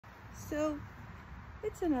So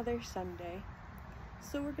it's another Sunday,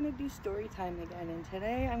 so we're gonna do story time again, and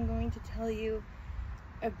today I'm going to tell you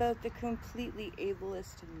about the completely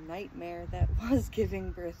ableist nightmare that was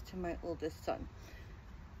giving birth to my oldest son.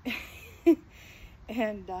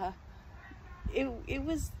 And it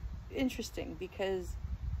was interesting because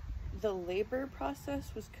the labor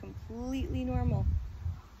process was completely normal.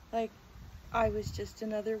 Like, I was just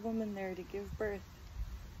another woman there to give birth.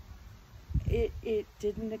 It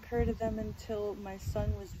didn't occur to them until my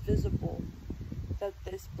son was visible that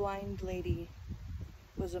this blind lady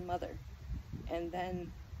was a mother. And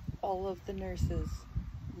then all of the nurses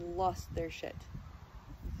lost their shit.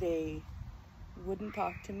 They wouldn't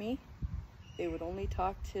talk to me. They would only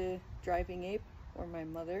talk to Driving Ape or my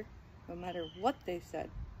mother. No matter what they said,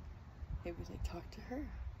 they would like, talk to her.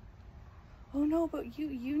 Oh no, but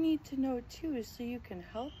you need to know too, so you can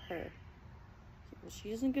help her. Well,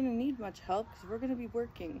 she isn't going to need much help because we're going to be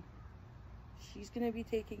working. She's going to be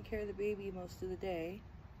taking care of the baby most of the day.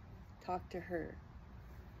 Talk to her.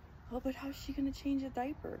 Oh, but how's she going to change a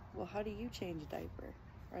diaper? Well, how do you change a diaper?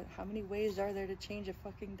 Or how many ways are there to change a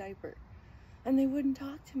fucking diaper? And they wouldn't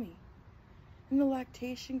talk to me. And the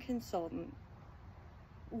lactation consultant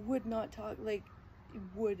would not talk to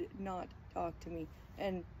me.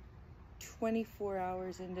 And 24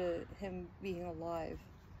 hours into him being alive,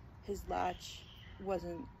 his latch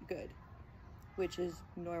wasn't good, which is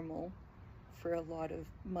normal for a lot of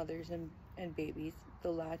mothers and babies.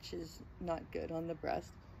 The latch is not good on the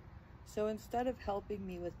breast. So instead of helping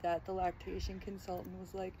me with that, the lactation consultant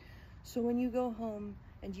was like, so when you go home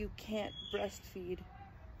and you can't breastfeed,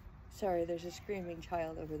 sorry, there's a screaming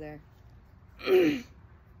child over there.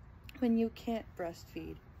 When you can't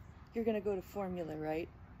breastfeed, you're gonna go to formula, right?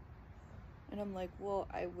 And I'm like, well,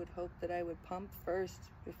 I would hope that I would pump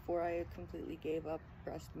first before I completely gave up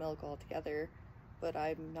breast milk altogether. But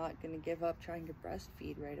I'm not gonna give up trying to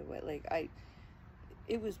breastfeed right away.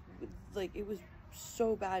 It was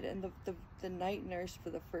so bad. And the night nurse for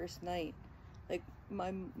the first night, like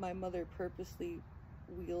my mother purposely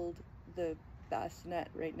wheeled the bassinet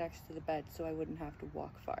right next to the bed so I wouldn't have to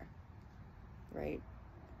walk far, right?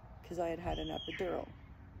 Because I had an epidural.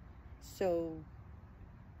 So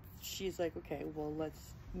she's like, okay, well,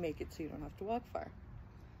 let's make it so you don't have to walk far.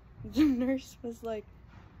 The nurse was like,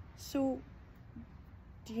 so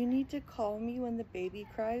do you need to call me when the baby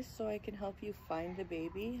cries so I can help you find the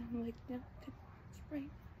baby? I'm like, no, it's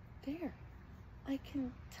right there. I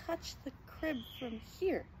can touch the crib from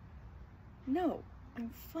here. No,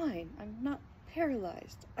 I'm fine. I'm not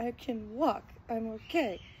paralyzed. I can walk. I'm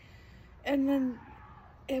okay. And then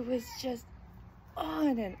it was just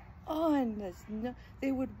on and on.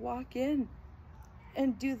 They would walk in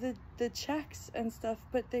and do the checks and stuff,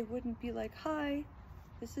 but they wouldn't be like, hi,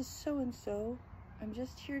 this is so-and-so. I'm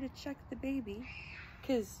just here to check the baby.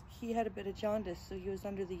 Because he had a bit of jaundice, so he was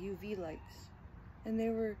under the UV lights. And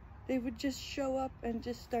they would just show up and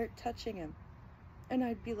just start touching him. And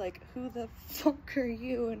I'd be like, who the fuck are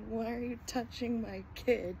you and why are you touching my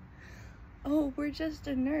kid? Oh, we're just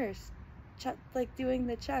a nurse, doing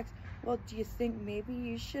the checks. Well, do you think maybe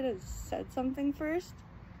you should have said something first?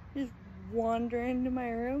 Just wander into my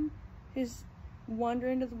room, just wander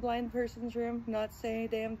into the blind person's room, not say a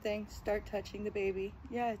damn thing, start touching the baby.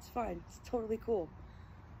 Yeah, it's fine. It's totally cool.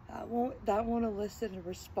 That won't elicit a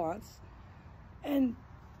response. And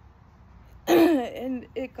and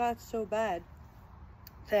it got so bad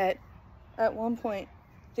that at one point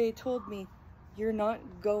they told me, you're not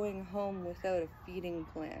going home without a feeding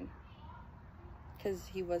plan. Because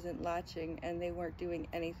he wasn't latching and they weren't doing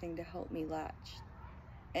anything to help me latch.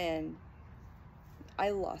 And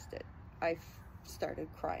I lost it. I started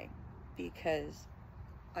crying because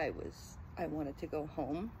I wanted to go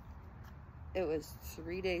home. It was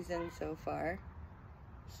 3 days in so far.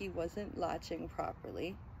 He wasn't latching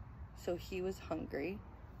properly, so he was hungry.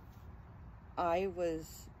 I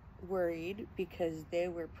was worried because they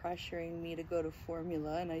were pressuring me to go to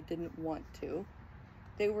formula and I didn't want to.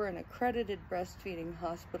 They were an accredited breastfeeding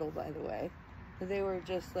hospital, by the way. They were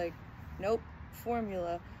just like, nope,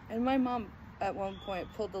 formula. And my mom at one point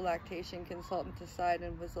pulled the lactation consultant aside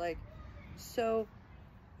and was like, so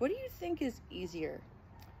what do you think is easier?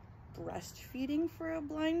 Breastfeeding for a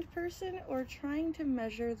blind person or trying to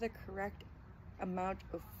measure the correct amount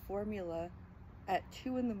of formula at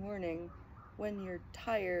 2 in the morning when you're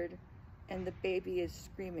tired and the baby is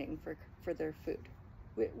screaming for their food?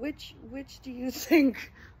 Which do you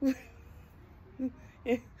think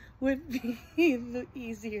it would be the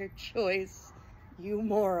easier choice, you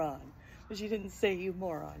moron? But she didn't say you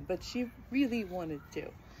moron, but she really wanted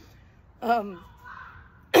to.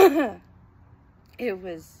 It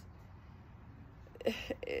was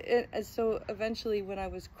so eventually when I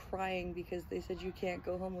was crying because they said you can't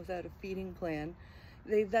go home without a feeding plan,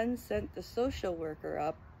 they then sent the social worker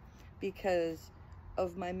up because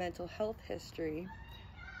of my mental health history.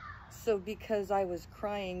 So because I was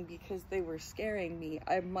crying because they were scaring me,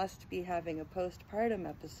 I must be having a postpartum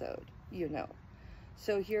episode, you know.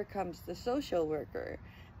 So here comes the social worker.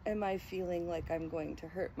 Am I feeling like I'm going to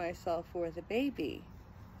hurt myself or the baby?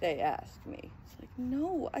 They asked me. It's like,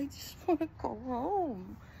 no, I just want to go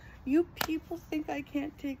home. You people think I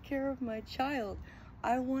can't take care of my child.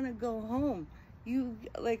 I want to go home. You,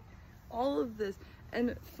 like, all of this.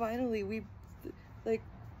 And finally,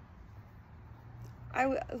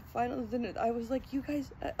 I was like, you guys,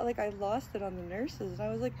 like, I lost it on the nurses. And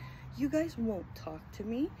I was like, you guys won't talk to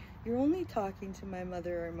me. You're only talking to my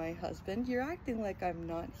mother or my husband. You're acting like I'm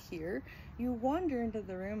not here. You wander into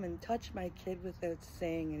the room and touch my kid without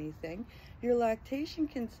saying anything. Your lactation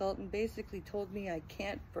consultant basically told me I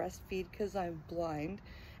can't breastfeed because I'm blind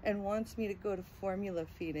and wants me to go to formula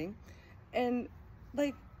feeding. And,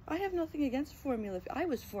 like, I have nothing against formula. I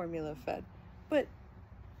was formula fed. But,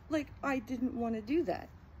 like, I didn't want to do that.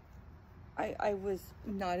 I was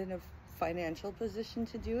not in a financial position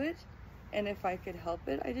to do it, and if I could help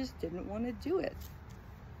it, I just didn't want to do it.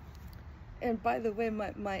 And by the way,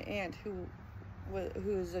 my aunt, who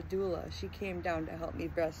is a doula, she came down to help me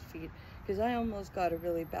breastfeed, because I almost got a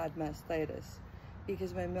really bad mastitis,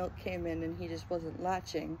 because my milk came in and he just wasn't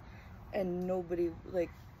latching, and nobody, like,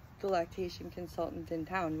 the lactation consultant in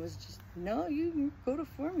town was just, no, you go to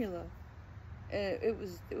formula. And it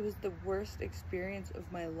was the worst experience of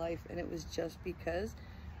my life, and it was just because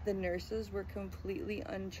the nurses were completely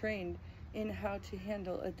untrained in how to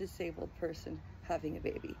handle a disabled person having a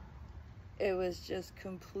baby. It was just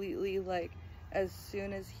completely, like, as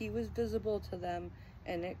soon as he was visible to them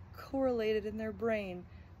and it correlated in their brain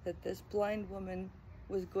that this blind woman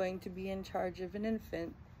was going to be in charge of an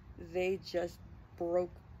infant, they just broke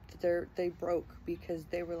because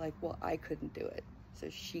they were like, well, I couldn't do it, so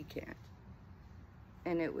she can't.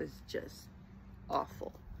 And it was just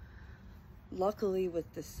awful. Luckily,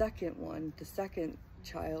 with the second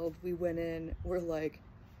child, we went in, we're like,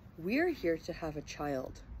 we're here to have a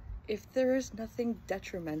child. If there is nothing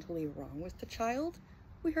detrimentally wrong with the child,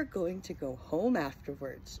 we are going to go home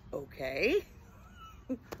afterwards, okay?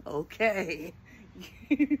 Okay.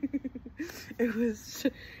 It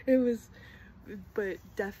was, but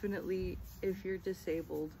definitely, if you're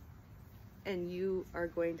disabled and you are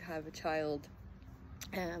going to have a child,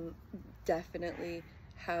 definitely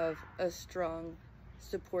have a strong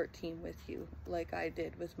support team with you, like I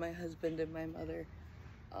did with my husband and my mother,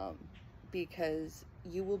 because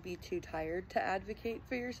you will be too tired to advocate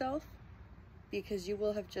for yourself, because you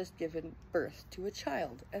will have just given birth to a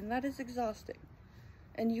child, and that is exhausting.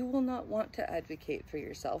 And you will not want to advocate for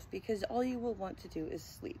yourself, because all you will want to do is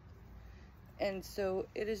sleep. And so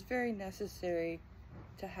it is very necessary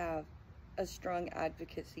to have a strong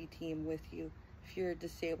advocacy team with you if you're a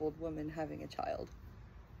disabled woman having a child.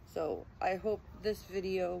 So I hope this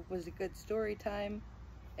video was a good story time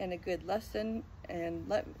and a good lesson, and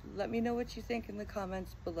let me know what you think in the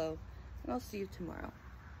comments below, and I'll see you tomorrow.